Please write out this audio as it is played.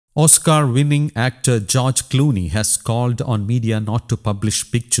Oscar-winning actor George Clooney has called on media not to publish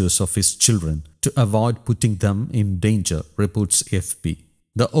pictures of his children to avoid putting them in danger, reports AFP.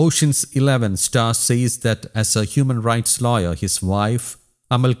 The Ocean's 11 star says that as a human rights lawyer, his wife,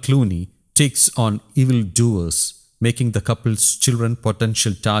 Amal Clooney, takes on evil-doers, making the couple's children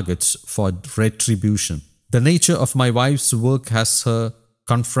potential targets for retribution. The nature of my wife's work has her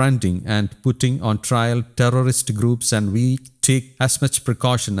confronting and putting on trial terrorist groups, and we take as much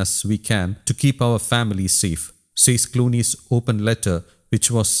precaution as we can to keep our family safe, says Clooney's open letter, which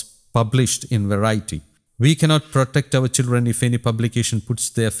was published in Variety. We cannot protect our children if any publication puts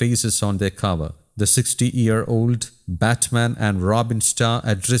their faces on their cover. The 60-year-old Batman and Robin star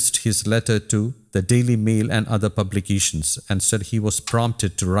addressed his letter to the Daily Mail and other publications and said he was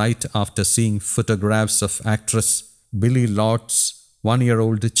prompted to write after seeing photographs of actress Billie Lourd's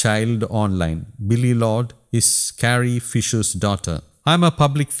one-year-old child online. Billie Lourd is Carrie Fisher's daughter. I'm a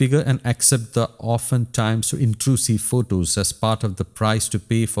public figure and accept the oftentimes intrusive photos as part of the price to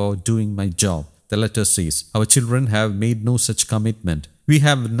pay for doing my job, the letter says. Our children have made no such commitment. We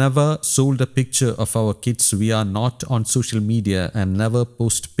have never sold a picture of our kids. We are not on social media and never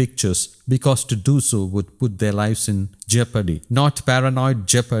post pictures because to do so would put their lives in jeopardy. Not paranoid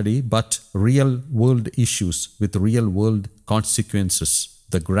jeopardy, but real-world issues with real-world consequences,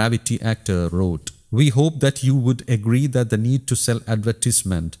 the Gravity actor wrote. We hope that you would agree that the need to sell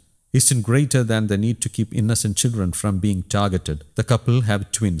advertisement isn't greater than the need to keep innocent children from being targeted. The couple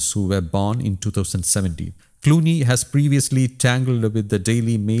have twins who were born in 2017. Clooney has previously tangled with the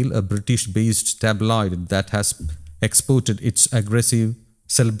Daily Mail, a British-based tabloid that has exported its aggressive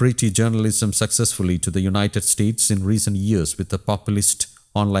celebrity journalism successfully to the United States in recent years with a populist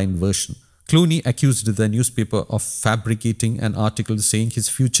online version. Clooney accused the newspaper of fabricating an article saying his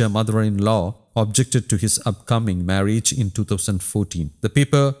future mother-in-law objected to his upcoming marriage in 2014. The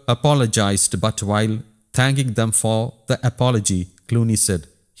paper apologized, but while thanking them for the apology, Clooney said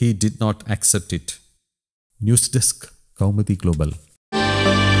he did not accept it. News Desk, Kaumudy Global.